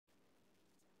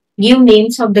Give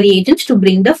names of the reagents to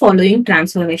bring the following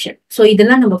transformation. So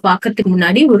இதெல்லாம் நம்ம பார்க்கிறதுக்கு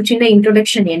முன்னாடி ஒரு சின்ன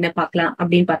இன்ட்ரோடக்ஷன் என்ன பார்க்கலாம்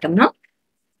அப்படின்னு பார்த்தோம்னா,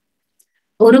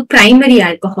 ஒரு பிரைமரி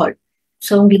ஆல்கஹால்.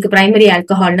 So உங்களுக்கு பிரைமரி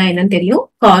ஆல்கஹால்னா என்னன்னு தெரியும்.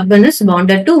 Carbon is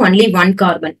bonded to only one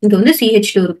carbon. இங்க வந்து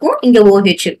CH2 இருக்கும், இங்க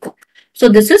OH இருக்கும். So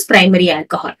this is primary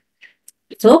alcohol.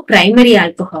 So primary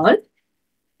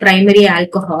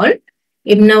alcohol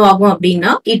என்னவாகும்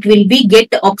அப்படின்னா, it will be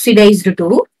get oxidized to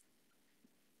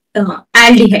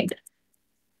aldehyde.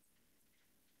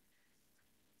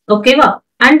 Okay va?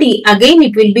 And again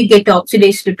it will be get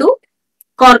oxidized to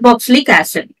carboxylic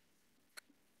acid.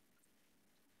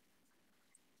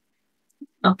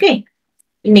 Okay.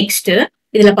 Next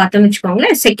இதுல பார்த்தோம்னு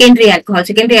வெச்சுக்கோங்களேன், secondary alcohol.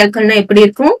 Secondary ஆல்கஹால்னா எப்படி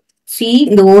இருக்கும்? C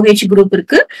இந்த OH group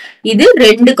இருக்கு, இது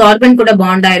ரெண்டு கார்பன் கூட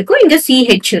பாண்ட் ஆயிருக்கும், இங்க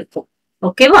CH இருக்கும்.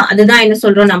 ஓகேவா? அதுதான் என்ன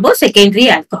சொல்றோம் நம்ம செகண்டரி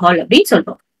ஆல்கஹால் அப்படின்னு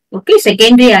சொல்றோம். ஓகே,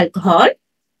 செகண்டரி ஆல்கஹால்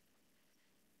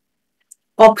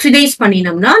ஆக்சிடைஸ்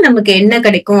பண்ணினோம்னா நமக்கு என்ன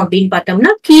கிடைக்கும் அப்படின்னு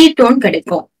பார்த்தோம்னா கீட்டோன்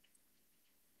கிடைக்கும்.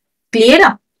 கிளியரா?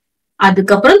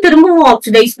 அதுக்கப்புறம் திரும்பவும்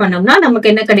ஆக்சிடைஸ் பண்ணோம்னா நமக்கு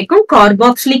என்ன கிடைக்கும்?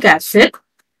 Carboxylic acid.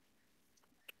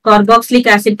 கார்பாக்சிலிக்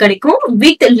ஆசிட் கிடைக்கும்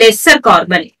வித் லெஸ்ஸர்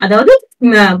கார்பன், அதாவது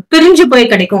பிரிஞ்சு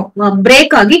போய் கிடைக்கும்,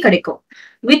 பிரேக் ஆகி கிடைக்கும்.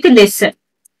 With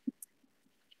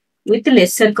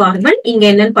lesser carbon. இங்க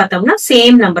என்னன்னு பார்த்தோம்னா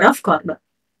same number of carbon.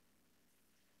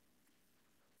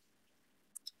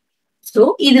 So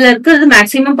இதுல இருக்கிறது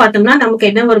மேக்சிமம் பார்த்தோம்னா நமக்கு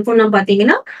என்ன இருக்கும்னு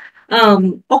பாத்தீங்கன்னா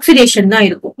ஆக்சிடேஷன் தான்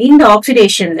இருக்கும். இந்த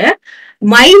ஆக்சிடேஷன்ல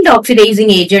மைல்ட்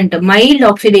ஆக்சிடைசிங் ஏஜென்ட்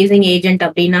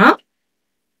அப்படின்னா,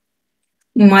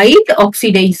 மைல்ட்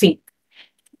ஆக்சிடைசிங்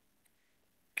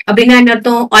அப்படின்னா என்ன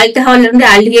அர்த்தம்? ஆல்கஹால்ல இருந்து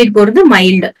ஆல்டிஹைட் போறது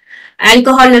மைல்டு,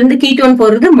 ஆல்கஹால்ல இருந்து கீட்டோன்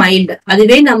போறது மைல்டு.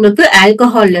 அதுவே நம்மளுக்கு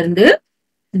ஆல்கஹால்ல இருந்து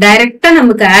டைரக்டா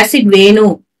நமக்கு ஆசிட்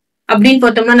வேணும் அப்படின்னு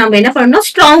பார்த்தோம்னா நம்ம என்ன பண்ணணும்?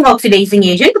 ஸ்ட்ராங் ஆக்சிடைசிங்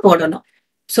ஏஜென்ட் போடணும்.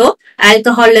 சோ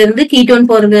ஆல்கஹால்ல இருந்து கீட்டோன்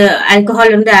போறது,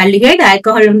 ஆல்கஹால்ல இருந்து ஆல்டிஹைட்,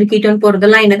 ஆல்கஹால்ல இருந்து கீட்டோன்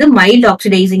போறதெல்லாம் என்னது? Mild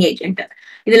oxidising agent.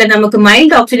 இதுல நமக்கு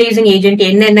மைல்ட் ஆக்சிடைசிங் ஏஜென்ட்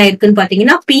என்னென்ன இருக்குன்னு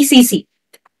பாத்தீங்கன்னா, PCC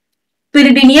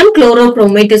pyridinium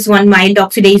chlorobromate is one mild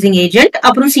oxidizing agent.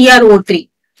 அப்புறம் CrO3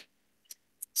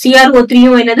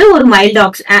 என்னது? ஒரு மைல்ட்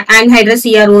anhydrous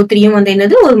CrO3 வந்து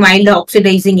என்னது? ஒரு மைல்ட்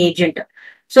ஆக்சிடைசிங் ஏஜென்ட்.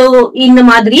 சோ இந்த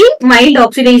மாதிரி மைல்ட்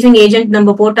ஆக்சிடைசிங் ஏஜென்ட் நம்ம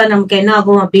போட்டா நமக்கு என்ன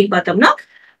ஆகும் அப்படின்னு பார்த்தோம்னா,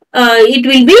 இட்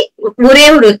வில் பி ஒரே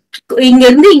ஒரு இங்க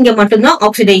இருந்து இங்க மட்டும்தான்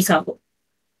ஆக்சிடைஸ் ஆகும்.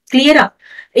 கிளியரா?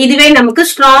 இதுவே நமக்கு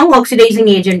ஸ்ட்ராங்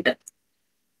ஆக்சிடைசிங் ஏஜென்ட்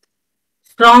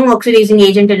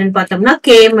என்னன்னு பார்த்தோம்னா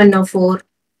KMnO4,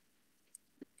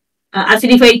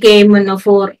 acidified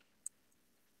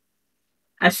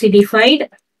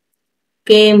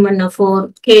KMnO4,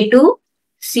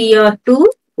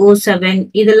 K2CR2O7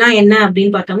 இதெல்லாம் என்ன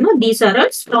அப்படின்னு பார்த்தோம்னா, these are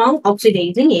all strong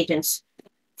oxidizing agents.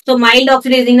 So mild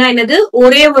ஆக்சிடைசிங்னா என்னது?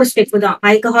 ஒரே ஒரு ஸ்டெப் தான்.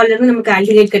 ஆல்கஹால்ல இருந்து நமக்கு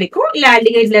ஆல்டிஹைட் கிடைக்கும், இல்ல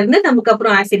ஆல்டிஹைட்ல இருந்து நமக்கு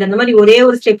அப்புறம் ஆசிட், அந்த மாதிரி ஒரே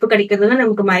ஒரு ஸ்டெப் கிடைக்கிறது தான்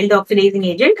நமக்கு மைல்ட் ஆக்சிடைசிங்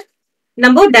ஏஜென்ட்.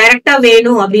 நம்ம டைரக்டா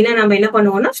வேணும் அப்படின்னா நம்ம என்ன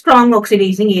பண்ணுவோம்னா ஸ்ட்ராங்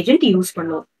ஆக்சிடைசிங் ஏஜென்ட் யூஸ்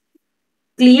பண்ணுவோம்.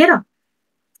 கிளியரா?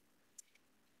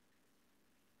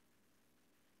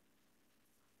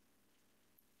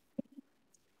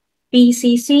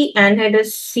 PCC,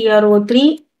 anhydrous CrO3.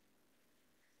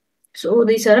 So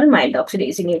these are mild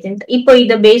oxidizing agent. இப்போ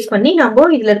இத பேஸ் பண்ணி நம்ம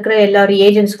இதுல இருக்கிற எல்லா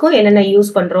ரிஏஜென்ட்ஸ்க்கும் என்னென்ன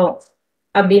யூஸ் பண்றோம்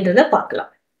அப்படின்றத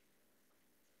பார்க்கலாம்.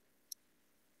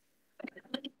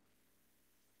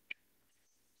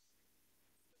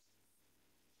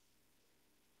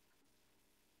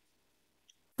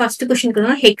 First question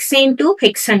hexane to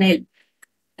ஹெக்ஸனல்.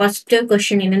 First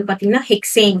question என்னன்னு பாத்தீங்கன்னா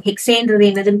ஹெக்சேன்றது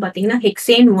என்னதுன்னு பாத்தீங்கன்னா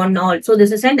Hexan-1-ol. So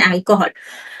this is an alcohol.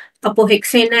 அப்போ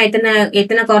ஹெக்சேன்னா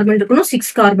எத்தனை கார்பன் இருக்கணும்? 6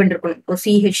 கார்பன் இருக்கணும். இப்போ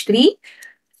CH3,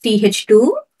 CH2,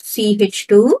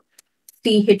 CH2,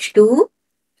 CH2,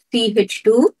 CH2,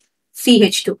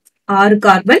 CH2 6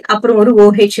 carbon, அப்புறம் ஒரு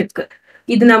OH இருக்கு.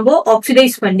 இது நம்ம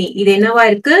ஆக்சிடைஸ் பண்ணி, இது என்னவா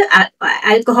இருக்கு?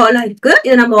 ஆல்கஹாலா இருக்கு.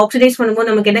 இது நம்ம ஆக்சிடைஸ்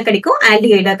பண்ணும்போது நமக்கு என்ன கிடைக்கும்?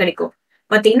 ஆல்டிஹைடா கிடைக்கும்.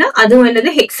 பாத்தீங்கன்னா அதுவும்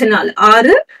என்னது? ஹெக்சனால்.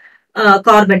 6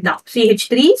 கார்பன் தான்.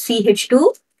 CH3, CH2,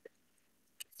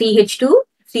 CH2,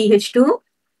 CH2,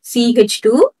 CH2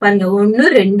 பாருங்க, 1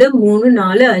 2 3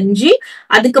 4 5.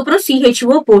 அதுக்கப்புறம்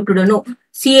CHO போட்டுடணும்.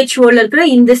 CHOல இருக்கிற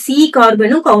இந்த C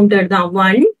கார்பனும் கவுண்டட் தான்.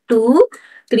 1 2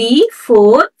 3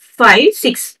 4 5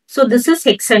 6. So this is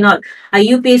hexanol.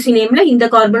 IUPAC நேம்ல இந்த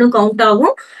கார்பனும் கவுண்ட்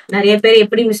ஆகும். நிறைய பேர்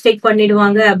எப்படி மிஸ்டேக்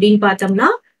பண்ணிடுவாங்க அப்படின்னு பார்த்தோம்னா,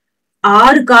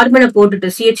 6 கார்பனை போட்டுட்டு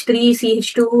CH3,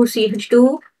 CH2, CH2,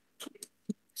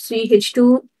 CH2,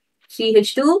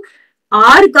 CH2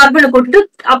 6 கார்பனை போட்டுட்டு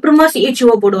அப்புறமா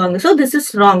CHO போடுவாங்க. So this is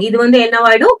wrong. இது வந்து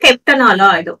என்னவாயிடும்? ஹெப்டனாலா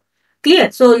ஆயிடும்.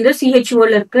 கிளியர்? சோ இந்த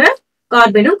CHOல இருக்கிற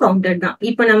கார்பனும் கவுண்டட் தான்.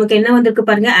 இப்ப நமக்கு என்ன வந்திருக்கு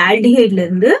பாருங்க, ஆல்டிஹைட்ல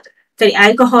இருந்து சரி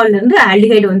ஆல்கஹால்ல இருந்து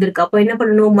ஆல்டிஹைடு வந்திருக்கு. அப்போ என்ன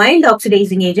பண்ணணும்? மைல்ட்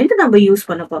ஆக்சிடைசிங் ஏஜென்ட் நம்ம யூஸ்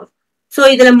பண்ண போறோம். So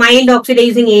இதுல mild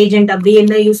oxidizing agent அப்படி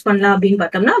என்ன யூஸ் பண்ணலாம் அப்படின்னு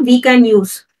பார்த்தோம்னா we can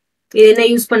use இது என்ன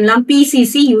யூஸ் பண்ணலாம்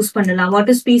PCC யூஸ் பண்ணலாம். What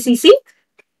is PCC?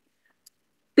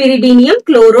 Pyridinium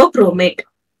chlorochromate.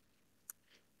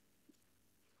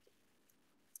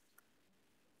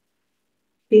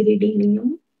 Pyridinium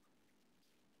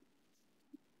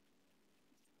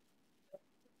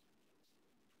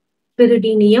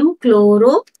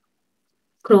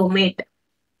chlorochromate.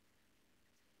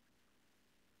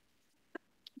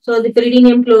 So the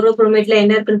pyridinium chlorochromate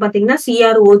என்ன இருக்குன்னு பாத்தீங்கன்னா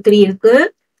CrO3 இருக்கு,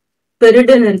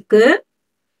 pyridine இருக்கு,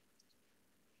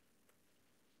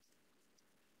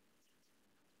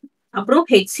 அப்புறம்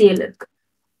HCl இருக்கு.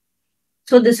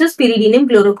 So this is pyridinium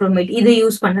chlorochromate. இது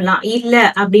யூஸ் பண்ணலாம். இல்ல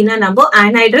அப்படின்னா நம்ம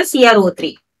anhydrous CrO3.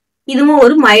 இதுவும்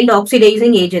ஒரு mild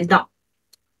oxidizing agent தான்.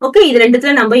 ஓகே, இது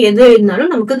ரெண்டுத்துல நம்ம எது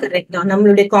எழுதினாலும் நமக்கு கரெக்ட் தான்.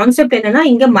 நம்மளுடைய கான்செப்ட் என்னன்னா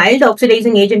இங்க மைல்ட்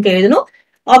ஆக்சிடைசிங் ஏஜென்ட் எழுதணும்.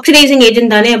 ஆக்சிடைசிங்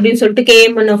ஏஜென்ட் தானே அப்படின்னு சொல்லிட்டு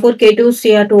KM1O4 K2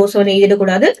 Cr2O7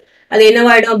 எழுதக்கூடாது. அது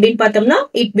என்னவாயிடும் அப்படின்னு பார்த்தோம்னா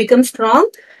இட் பிகம் ஸ்ட்ராங்.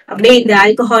 அப்படியே இந்த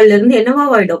ஆல்கஹால்ல இருந்து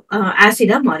என்னவாயிடும்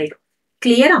ஆசிடா மாறிடும்.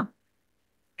 கிளியரா?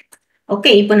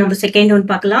 ஓகே, இப்போ நம்ம செகண்ட் ஒன்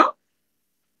பார்க்கலாம்.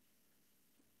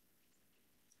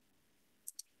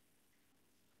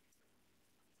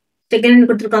 செகண்ட்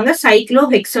கொடுத்திருக்காங்க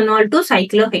cyclohexanol to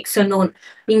cyclohexanone.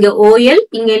 இங்க OL,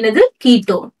 இங்க என்னது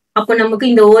கீட்டோன். அப்போ நமக்கு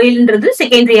இந்த OLன்றது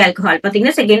செகண்டரி ஆல்கஹால்.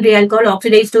 பாத்தீங்கன்னா செகண்டரி ஆல்கஹால்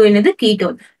ஆக்சிடைஸ் டு என்னது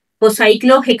கீட்டோன். இப்போ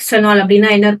cyclohexanol அப்படின்னா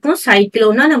என்ன இருக்கும்?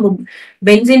 சைக்ளோனா நம்ம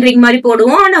பென்சின் ரிங் மாதிரி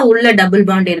போடுவோம், ஆனா உள்ள டபுள்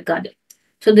பாண்ட் இருக்காது.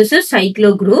 So this is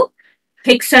cyclo group.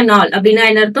 Hexanol அப்படின்னா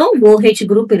என்ன அர்த்தம்? OH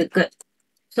குரூப் இருக்கு.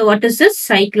 So what is this?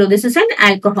 Cyclo. This is an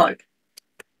alcohol.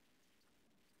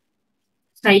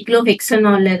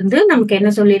 சைக்ளோஹெக்சனால்ல இருந்து நமக்கு என்ன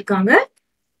சொல்லியிருக்காங்க?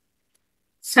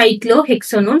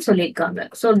 சைக்ளோஹெக்சனோன் சொல்லியிருக்காங்க.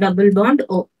 So double bond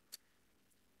O.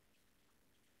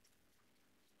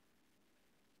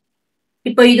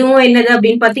 இப்போ இதுவும் என்னது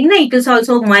அப்படின்னு பாத்தீங்கன்னா it is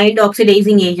also mild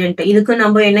oxidising agent. இதுக்கு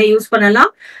நம்ம என்ன யூஸ்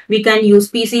பண்ணலாம்? we can use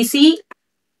PCC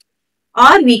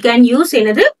or we can use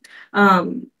என்னது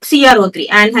CrO3,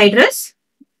 anhydrous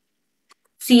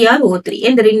CrO3.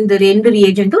 இந்த ரெண்டு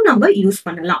ரியேஜென்ட்டும் நம்ம யூஸ்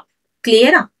பண்ணலாம்.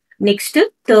 கிளியரா? நெக்ஸ்ட்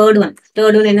தேர்ட் ஒன்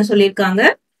என்ன சொல்லியிருக்காங்க?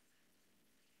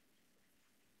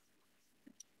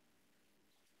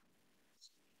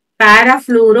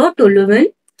 p-Fluorotoluene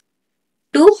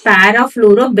to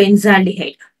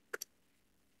p-fluorobenzaldehyde.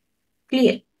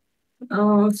 Clear?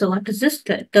 So what is this?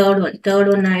 Third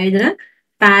one நான் எழுதுறேன்.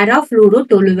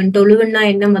 p-Fluorotoluene. toluene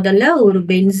என்ன? முதல்ல ஒரு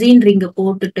பென்சீன் ரிங்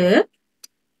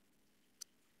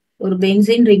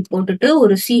போட்டுட்டு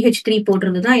ஒரு CH3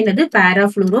 போடுறதுதான் என்னது?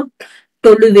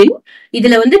 p-Fluorotoluene.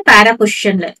 இதுல வந்து பேரா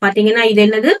பொசிஷன்ல பாத்தீங்கன்னா இது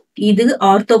என்னது? இது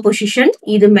ஆர்த்தோ பொசிஷன்,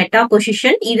 இது மெட்டா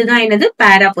பொசிஷன், இதுதான் என்னது?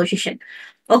 பேரா பொசிஷன்.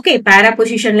 ஓகே, பேரா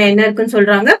பொசிஷன்ல என்ன இருக்குன்னு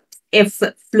சொல்றாங்க? F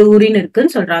ஃப்ளூரின்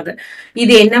இருக்குன்னு சொல்றாங்க.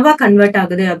 இது என்னவா கன்வெர்ட்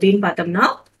ஆகுது அப்படின்னு பார்த்தோம்னா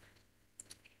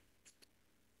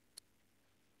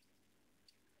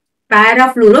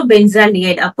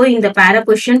p-fluorobenzaldehyde. அப்போ இந்த பேரா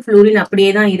பொசிஷன் ஃப்ளூரின் அப்படியே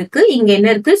தான் இருக்கு. இங்க என்ன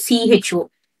இருக்கு? CHO.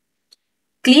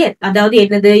 கிளியர்? அதாவது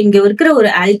என்னது? இங்க இருக்கிற ஒரு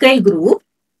ஆல்கைல் குரூப்,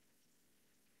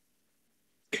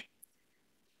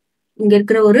 இங்க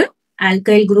இருக்கிற ஒரு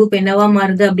ஆல்கைல் குரூப் என்னவா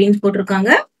மாறுது அப்படின்னு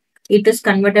போட்டிருக்காங்க. It is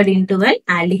converted into an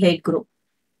aldehyde group.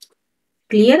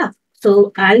 கிளியரா? சோ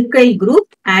ஆல்கைல்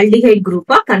குரூப் ஆல்டிஹைட்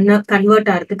குரூப்பா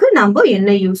கன்வெர்ட் ஆகிறதுக்கு நம்ம என்ன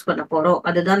யூஸ் பண்ண போறோம்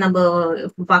அதுதான் நம்ம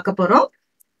பார்க்க போறோம்.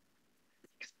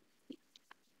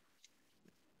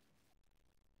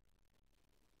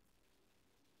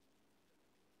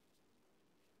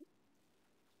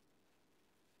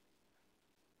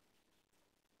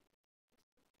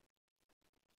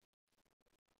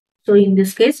 So in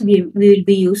this case we will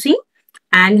be using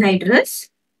anhydrous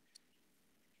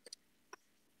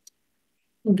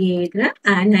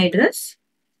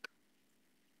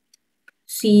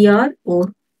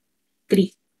CrO3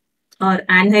 or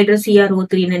anhydrous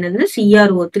CrO3 என்னது?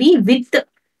 CrO3 with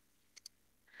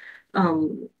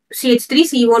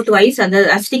CH3CO twice and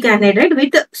acetic anhydride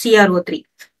with CrO3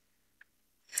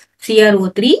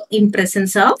 in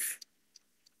presence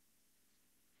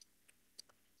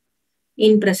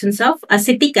of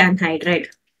acetic anhydride.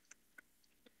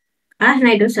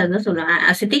 Anhydrous அதான் சொல்லுவாங்க,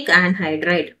 acetic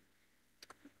anhydride.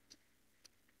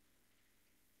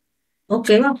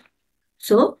 ஓகேவா?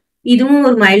 சோ இதுவும்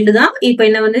ஒரு mild தான். இப்ப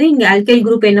என்ன வந்து இங்க ஆல்கைல்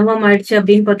குரூப் என்னவா மாறிடுச்சு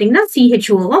அப்படின்னு பாத்தீங்கன்னா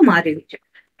CHOவா மாறிடுச்சு.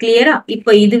 கிளியரா?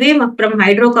 இப்ப இதுவே அப்புறம்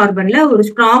ஹைட்ரோ கார்பன்ல ஒரு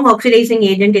ஸ்ட்ராங் ஆக்சிடைசிங்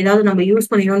ஏஜென்ட் ஏதாவது நம்ம யூஸ்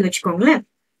பண்ணினோம்னு வச்சுக்கோங்களேன்.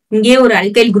 இங்கே ஒரு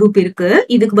அல்கைல் குரூப் இருக்கு,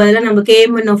 இதுக்கு பதிலா நம்ம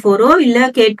KM1O4 இல்ல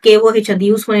KOH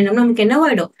அது யூஸ் பண்ணினோம்னா நமக்கு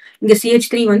என்னவாயிடும்? இங்க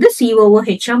CH3 வந்து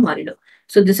COOH மாறிடும்.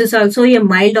 So this is also a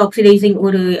mild oxidizing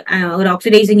ஒரு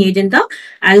oxidizing agent தான்.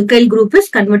 Alkyl group is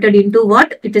converted into what?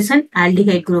 It is an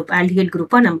aldehyde group. Aldehyde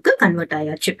group நமக்கு convert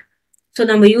ஆயாச்சு. So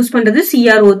நம்ம யூஸ் பண்றது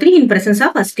CrO3 in presence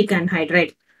of acetic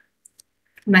anhydride.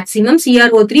 Maximum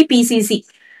CrO3 PCC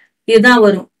இதுதான்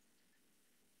வரும்.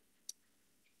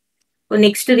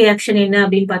 Next reaction என்ன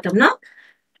அப்படின்னு பார்த்தோம்னா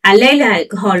allyl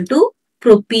alcohol to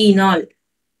propenal.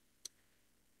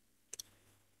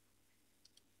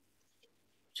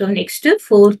 So next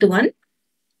fourth one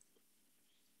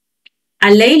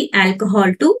allyl alcohol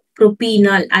to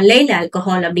propenal. allyl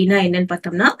alcohol அப்படின்னா என்னன்னு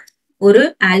பார்த்தோம்னா ஒரு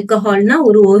ஆல்கஹால்னா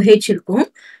ஒரு OH இருக்கும்.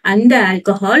 அந்த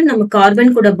ஆல்கஹால் நம்ம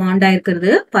கார்பன் கூட பாண்டா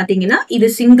இருக்கிறது பாத்தீங்கன்னா இது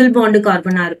சிங்கிள் பாண்டு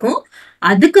கார்பனா இருக்கும்.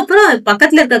 அதுக்கப்புறம்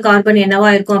பக்கத்துல இருக்க கார்பன் என்னவா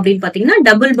இருக்கும் அப்படின்னு பாத்தீங்கன்னா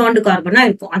டபுள் பாண்டு கார்பனா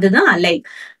இருக்கும். அதுதான் allyl.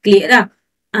 கிளியரா?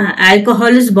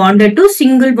 alcohol is bonded to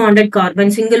single bonded carbon.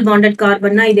 single bonded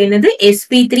carbon இது என்னது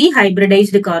sp3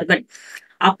 hybridized carbon.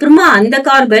 அப்புறமா அந்த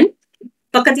கார்பன்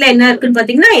பக்கத்துல என்ன இருக்குன்னு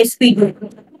பாத்தீங்கன்னா sp2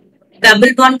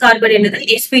 டபுள் பாண்ட் கார்பன் என்னது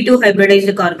sp2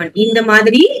 hybridized carbon. இந்த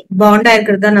மாதிரி பாண்டா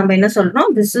இருக்கிறது தான் நம்ம என்ன சொல்றோம்,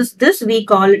 this we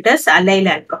call it as allyl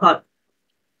alcohol.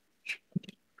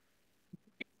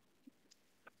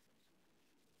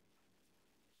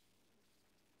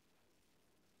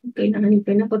 Okay, நான்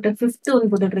இப்ப என்ன போட்டேன், ஃபிஃப்த் ஒன்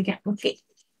போட்டுட்டு இருக்கேன். Okay,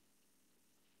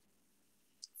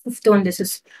 fifth one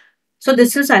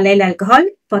this is allyl alcohol.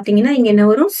 பாத்தீங்கன்னா இங்க என்ன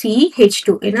வரும்,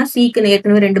 CH2. ஏன்னா Cக்கு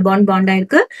ஏற்கனவே 2 பாண்ட்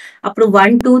ஆயிருக்கு. அப்புறம்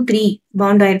 1 2 3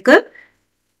 பாண்ட் ஆயிருக்கு.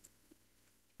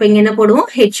 இப்ப இங்க என்ன போடுவோம்,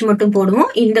 H மட்டும் போடுவோம்.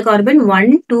 இந்த கார்பன்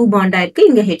 1 2 பாண்ட் ஆயிருக்கு,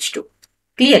 இங்க H2.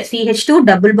 Clear? CH2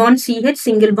 double bond CH,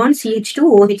 single bond CH2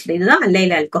 OH. இதுதான்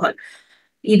allyl alcohol.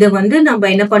 இத வந்து நம்ம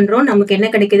என்ன பண்றோம், நமக்கு என்ன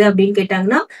கிடைக்குது அப்படின்னு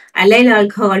கேட்டாங்கன்னா allyl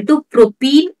alcohol to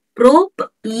propene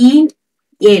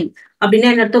அப்படின்னா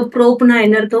என்ன அர்த்தம், ப்ரோப்னா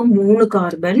என்ன அர்த்தம், 3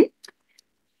 கார்பன்.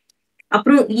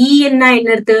 அப்புறம் ENனா என்ன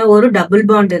அர்த்தம், ஒரு டபுள்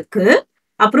பாண்ட் இருக்கு.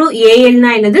 அப்புறம் ALனா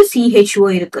என்னது, CHO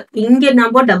இருக்கு. இங்க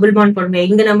நம்ம டபுள் பாண்ட் போடணும்.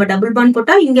 இங்க நம்ம டபுள் பாண்ட்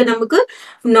போட்டா இங்க நமக்கு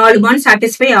 4 பாண்ட்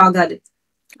சாட்டிஸ்ஃபை ஆகாது.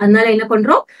 அதனால என்ன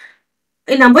பண்றோம்,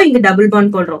 நம்ம இங்க டபுள்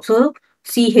பாண்ட் போடுறோம். சோ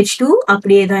CH2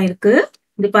 அப்படியே தான் இருக்கு.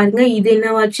 இது பாருங்க, இது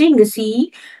என்னவாச்சு, இங்க C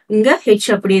இங்க H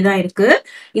அப்படியே தான் இருக்கு.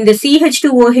 இந்த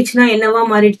CH2OH என்னவா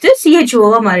மாறிடுச்சு,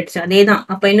 CHOவா மாறிடுச்சு. அதேதான்.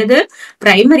 அப்ப என்னது,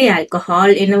 பிரைமரி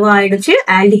ஆல்கஹால் என்னவா ஆயிடுச்சு,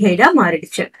 ஆல்டிஹைடா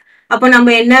மாறிடுச்சு. அப்ப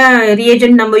நம்ம என்ன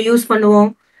ரியேஜென்ட் நம்ம யூஸ் பண்ணுவோம்,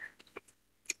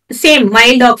 same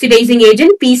mild oxidising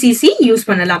agent PCC use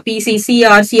பண்ணலாம். PCC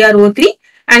or CrO3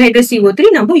 anhydrous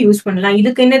CO3 நம்ம யூஸ் பண்ணலாம்.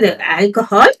 இதுக்கு என்னது,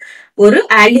 ஆல்கஹால் ஒரு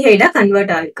ஆல்டிஹைடா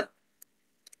கன்வெர்ட் ஆயிருக்கு.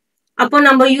 அப்போ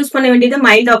நம்ம யூஸ் பண்ண வேண்டியது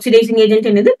மைல்ட் ஆக்சிடைசிங் ஏஜென்ட்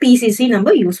என்னது, PCC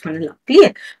நம்ம யூஸ் பண்ணலாம்.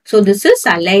 Clear? So this is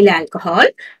allyl alcohol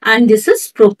and this is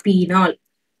propenal.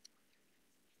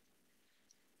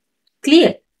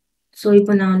 Clear? So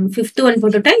இப்போ நான் ஃபிஃப்த் ஒன்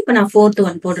போட்டுட்டேன். இப்போ நான் ஃபோர்த்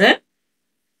ஒன் போடுறேன்.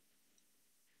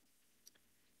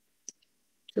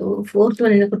 ஸோ ஃபோர்த்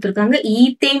ஒன் என்ன கொடுத்துருக்காங்க,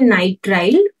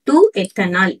 Ethanenitrile to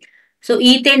ethanal. So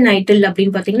Ethanenitrile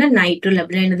அப்படின்னு பார்த்தீங்கன்னா நைட்ரில்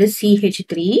அப்படின்னா என்னது,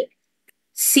 CH3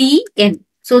 CN.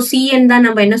 ஸோ CN தான்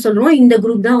நம்ம என்ன சொல்றோம், இந்த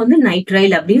குரூப் தான் வந்து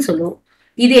நைட்ரைல் அப்படின்னு சொல்லுவோம்.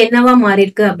 இது என்னவா மாறி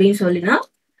இருக்கு அப்படின்னு சொல்லினா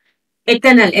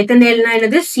எத்தனால். எத்தனால்னா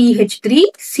என்னது, CH3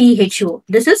 CHO.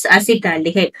 This is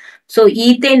acetaldehyde. So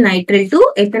ethanenitrile to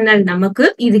ethanal. நமக்கு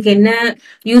இதுக்கு என்ன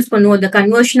யூஸ் பண்ணுவோம், the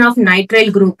conversion of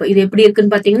nitrile group. இது எப்படி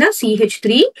இருக்குன்னு பாத்தீங்கன்னா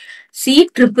CH3 C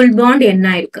triple bond என்ன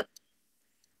இருக்கு,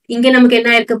 இங்க நமக்கு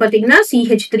என்ன இருக்கு பாத்தீங்கன்னா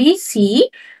CH3 C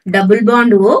double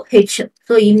bond OH.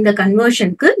 so இந்த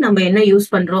கன்வர்ஷனுக்கு நம்ம என்ன யூஸ்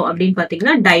பண்றோம் அப்படின்னு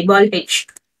பாத்தீங்கன்னா DIBAL H,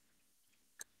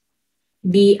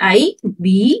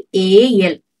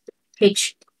 DIBAL H.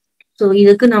 so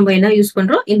இதுக்கு நம்ம என்ன யூஸ்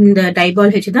பண்றோம், இந்த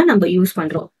டைபால் H தான் நம்ம யூஸ்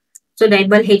பண்றோம். so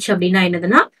டைபால் H அப்படின்னா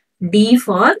என்னதுன்னா, D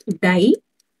for di,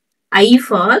 I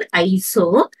for iso,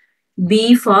 B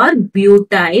for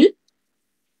butyl,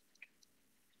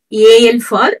 AL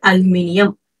for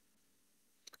aluminium.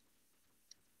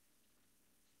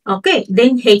 okay,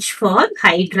 then H for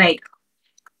hydride.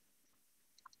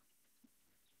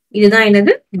 இதுதான்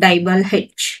என்னது, டைபால்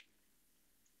H.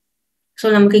 so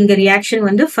நமக்கு இங்க ரியாக்ஷன்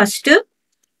வந்து first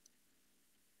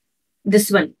this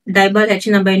one DIBAL H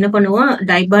நம்ம என்ன பண்ணுவோம்,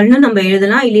 டைபால்னு நம்ம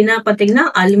எழுதலாம். இல்லைன்னா பாத்தீங்கன்னா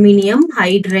aluminium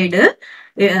hydride,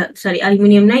 sorry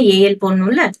அலுமினியம்னா AL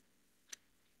போடணும்ல.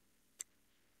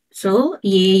 so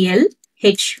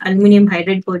ALH aluminium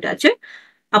hydride போட்டாச்சு.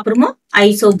 அப்புறமா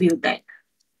isobutyl,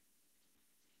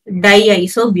 tie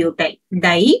isobutyl,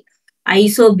 tie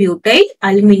isobutyl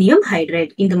aluminium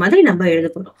hydride. இந்த மாதிரி நம்ம எழுத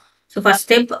போறோம். ஸோ ஃபர்ஸ்ட்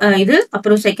ஸ்டெப் இது.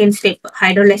 அப்புறம் செகண்ட் ஸ்டெப்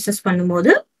ஹைட்ரோலைசிஸ்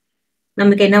பண்ணும்போது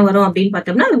நமக்கு என்ன வரும் அப்படின்னு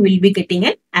பார்த்தோம்னா, will be getting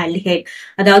an aldehyde.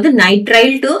 அதாவது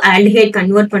நைட்ரைல் டு ஆல்டிஹைட்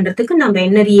கன்வெர்ட் பண்றதுக்கு நம்ம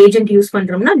என்ன ரியேஜென்ட் யூஸ்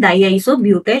பண்றோம்னா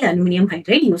டைஐசோபியூட்டைல் அலுமினியம்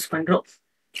ஹைட்ரைட் யூஸ் பண்றோம்.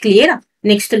 கிளியரா?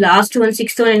 Next last one,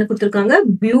 sixth one என்ன கொடுத்துருக்காங்க,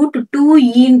 பியூட்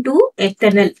 2E into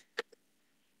ethanal.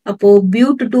 அப்போ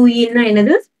பியூட் 2E ன்னா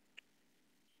என்னது,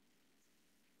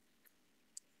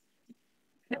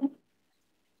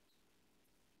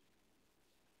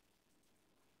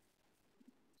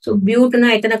 ஸோ பியூட்னா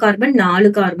எத்தனை கார்பன்?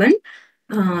 4 கார்பன்.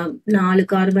 4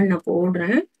 கார்பன் நான்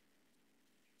போடுறேன்.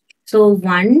 ஸோ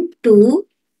 1 2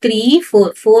 3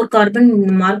 4 கார்பன்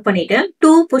மார்க் பண்ணிட்டேன்.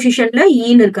 2 பொசிஷன்ல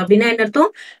ஈன்னு இருக்கு. அப்படின்னா என்ன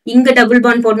அர்த்தம்? இங்க டபுள்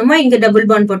பாண்ட் போடணுமா, இங்க டபுள்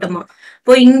பாண்ட் போட்டோமா?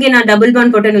 இப்போ இங்க நான் டபுள்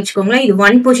பாண்ட் போட்டேன்னு வச்சுக்கோங்களேன், இது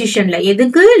 1 பொசிஷன்ல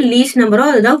எதுக்கு லீஸ்ட் நம்பரோ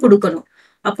அதுதான் கொடுக்கணும்.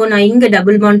 அப்போ நான் இங்க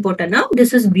டபுள் பாண்ட் போட்டேன்னா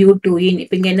திஸ் இஸ் பியூட்டூயின்.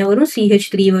 இப்போ இங்க என்ன வரும்?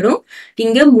 CH3 வரும்.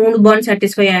 இங்க 3 பாண்ட்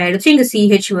சாட்டிஸ்ஃபை ஆயிடுச்சு. இங்க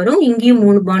CH வரும். இங்கேயும்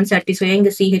 3 பாண்ட் சாட்டிஸ்ஃபை,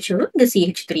 இங்க CH வரும், இங்க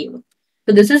CH3 வரும்.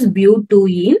 So this is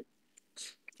பியூட்டூயின்.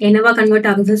 என்னவா கன்வெர்ட்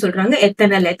ஆகுதுன்னு சொல்றாங்க?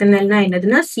 எத்தனால். எத்தனால்னா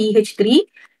என்னதுன்னா CH3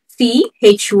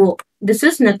 CHO. This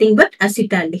is nothing but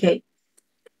acetaldehyde.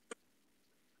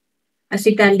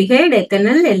 Acetaldehyde,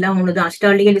 ethanol எல்லாம் ஒண்ணுதான்.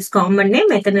 Acetaldehyde is common name,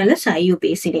 ethanol is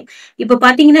IUPAC name. இப்ப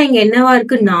பாத்தீங்கன்னா இங்க என்னவா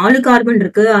இருக்கு? 4 கார்பன்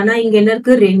இருக்கு. ஆனா இங்க என்ன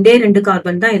இருக்கு? 2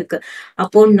 கார்பன் தான் இருக்கு.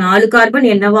 அப்போ 4 கார்பன்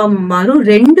என்னவா மாறும்?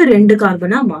 2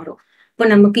 கார்பனா மாறும். இப்ப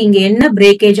நமக்கு இங்க என்ன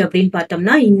பிரேக்கேஜ் அப்படின்னு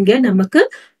பார்த்தோம்னா, இங்க நமக்கு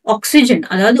ஆக்சிஜன்,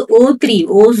 அதாவது O3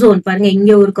 ஓசோன் பாருங்க,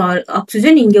 இங்க ஒரு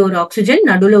ஆக்சிஜன், இங்க ஒரு ஆக்சிஜன்,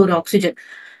 நடுவுல ஒரு ஆக்சிஜன்.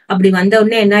 அப்படி வந்த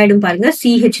உடனே என்ன ஆயிடும் பாருங்க?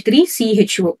 CH3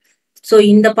 CHO. சோ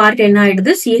இந்த பார்ட் என்ன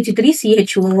ஆயிடுது? CH3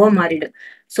 CHO மாறிடும்.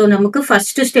 சோ நமக்கு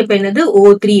ஃபர்ஸ்ட் ஸ்டெப் என்னது?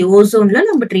 O3 ஓசோன்ல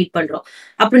நம்ம ட்ரீட் பண்றோம்.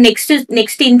 அப்புறம்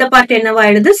நெக்ஸ்ட் இந்த பார்ட்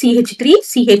என்னவாயிடுது? CH3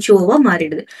 CHO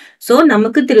மாறிடுது. சோ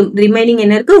நமக்கு ரிமைனிங்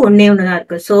என்ன இருக்கு? ஒன்னே ஒண்ணுதான்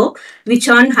இருக்கு. So which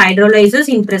on hydrolyzes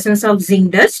in presence of zinc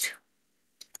dust,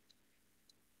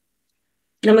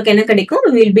 நமக்கு என்ன கிடைக்கும்?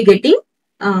 we will be getting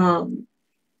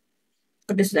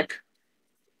what is that?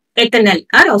 Ethanal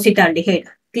or acetaldehyde.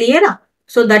 Clear?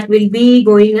 So that will be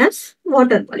going as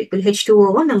water molecule.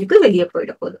 H2O நமக்கு வெளியே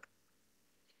போயிட போகுது.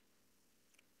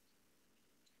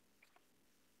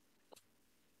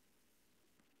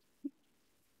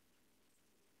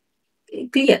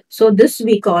 Clear? So this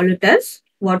we call it as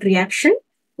what reaction?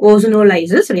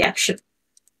 Ozonolysis reaction.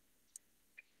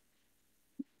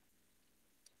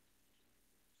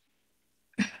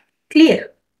 Clear?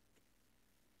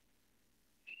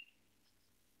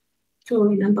 So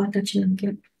இதெல்லாம் பார்த்தாச்சு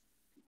நினைக்கிறேன்.